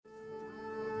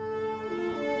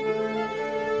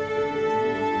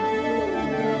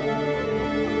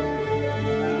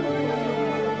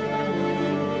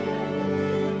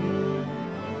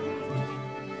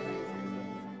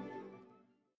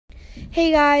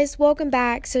Hey guys, welcome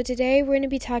back. So today we're going to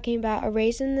be talking about A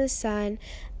Raisin in the Sun,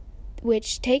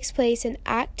 which takes place in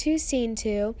Act 2, Scene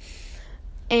 2.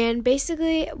 And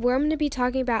basically, we're going to be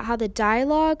talking about how the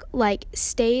dialogue,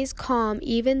 stays calm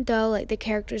even though, the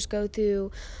characters go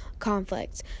through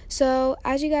conflicts. So,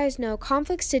 as you guys know,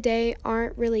 conflicts today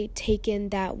aren't really taken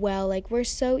that well. We're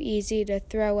so easy to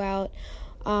throw out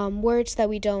words that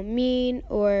we don't mean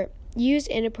or use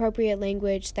inappropriate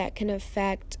language that can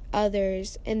affect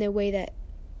others in the way that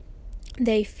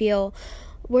they feel.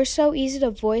 We're so easy to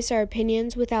voice our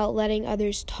opinions without letting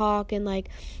others talk and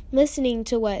listening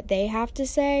to what they have to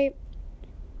say.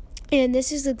 And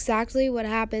this is exactly what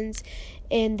happens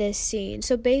in this scene.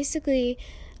 So basically,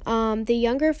 the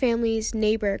younger family's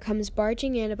neighbor comes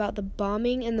barging in about the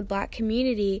bombing in the black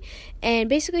community and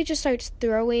basically just starts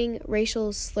throwing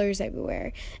racial slurs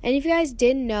everywhere. And if you guys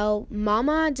didn't know,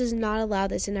 Mama does not allow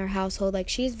this in our household.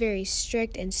 She's very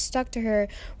strict and stuck to her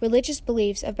religious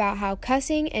beliefs about how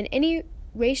cussing and any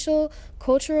racial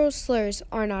cultural slurs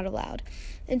are not allowed.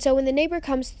 And so when the neighbor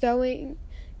comes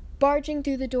barging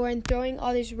through the door and throwing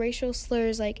all these racial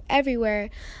slurs everywhere,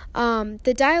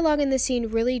 the dialogue in the scene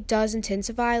really does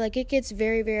intensify. It gets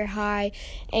very, very high,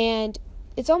 and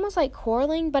it's almost like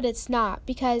quarreling, but it's not,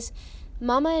 because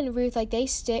Mama and Ruth, they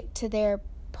stick to their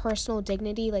personal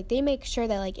dignity. They make sure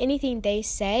that anything they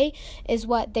say is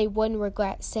what they wouldn't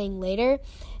regret saying later.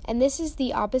 And this is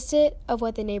the opposite of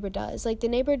what the neighbor does. The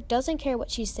neighbor doesn't care what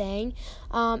she's saying.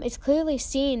 It's clearly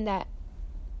seen that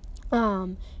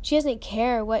she doesn't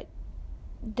care what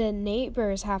the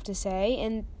neighbors have to say,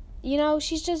 and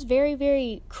she's just very,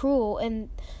 very cruel in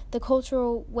the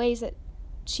cultural ways that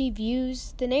she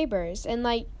views the neighbors and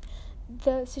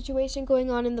the situation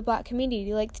going on in the black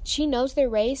community. She knows their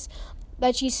race,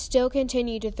 but she still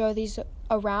continued to throw these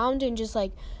around and just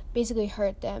basically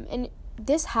hurt them. And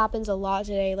this happens a lot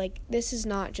today. This is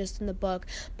not just in the book,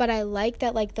 but I like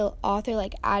that the author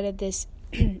added this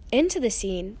into the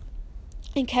scene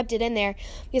and kept it in there,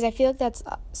 because I feel that's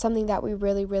something that we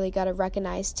really, really got to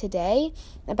recognize today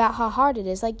about how hard it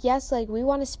is. Yes, we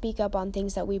want to speak up on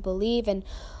things that we believe and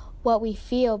what we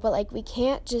feel, but we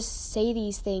can't just say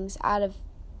these things out of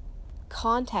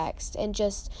context and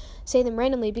just say them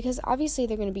randomly, because obviously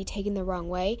they're going to be taken the wrong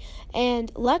way.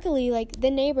 And luckily,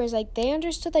 the neighbors, they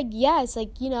understood, yes,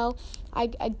 I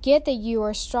get that you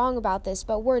are strong about this,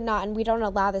 but we're not, and we don't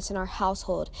allow this in our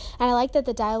household. And I like that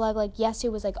the dialogue, yes,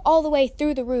 it was all the way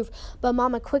through the roof, but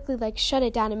Mama quickly shut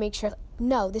it down and make sure,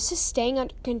 no, this is staying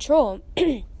under control.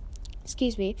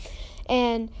 Excuse me.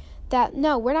 And that,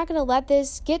 no, we're not going to let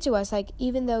this get to us,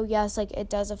 even though, yes, it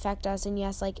does affect us, and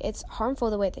yes, it's harmful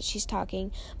the way that she's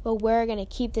talking, but we're going to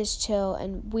keep this chill,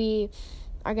 and we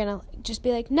are going to just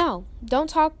be no, don't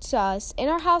talk to us in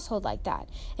our household like that.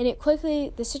 And it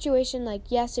quickly, the situation,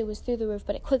 yes, it was through the roof,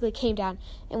 but it quickly came down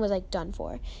and was, done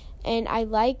for. And I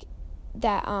like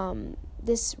that,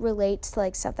 this relates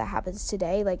to, stuff that happens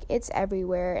today. It's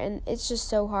everywhere, and it's just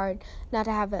so hard not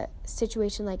to have a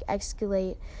situation,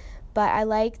 escalate. But I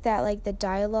like that, the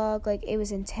dialogue, it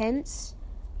was intense.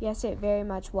 Yes, it very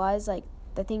much was,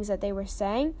 the things that they were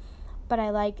saying. But I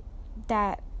like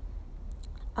that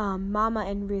Mama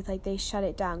and Ruth, they shut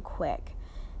it down quick.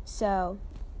 So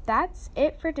that's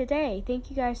it for today. Thank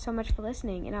you guys so much for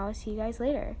listening, and I will see you guys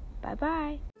later.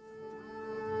 Bye-bye.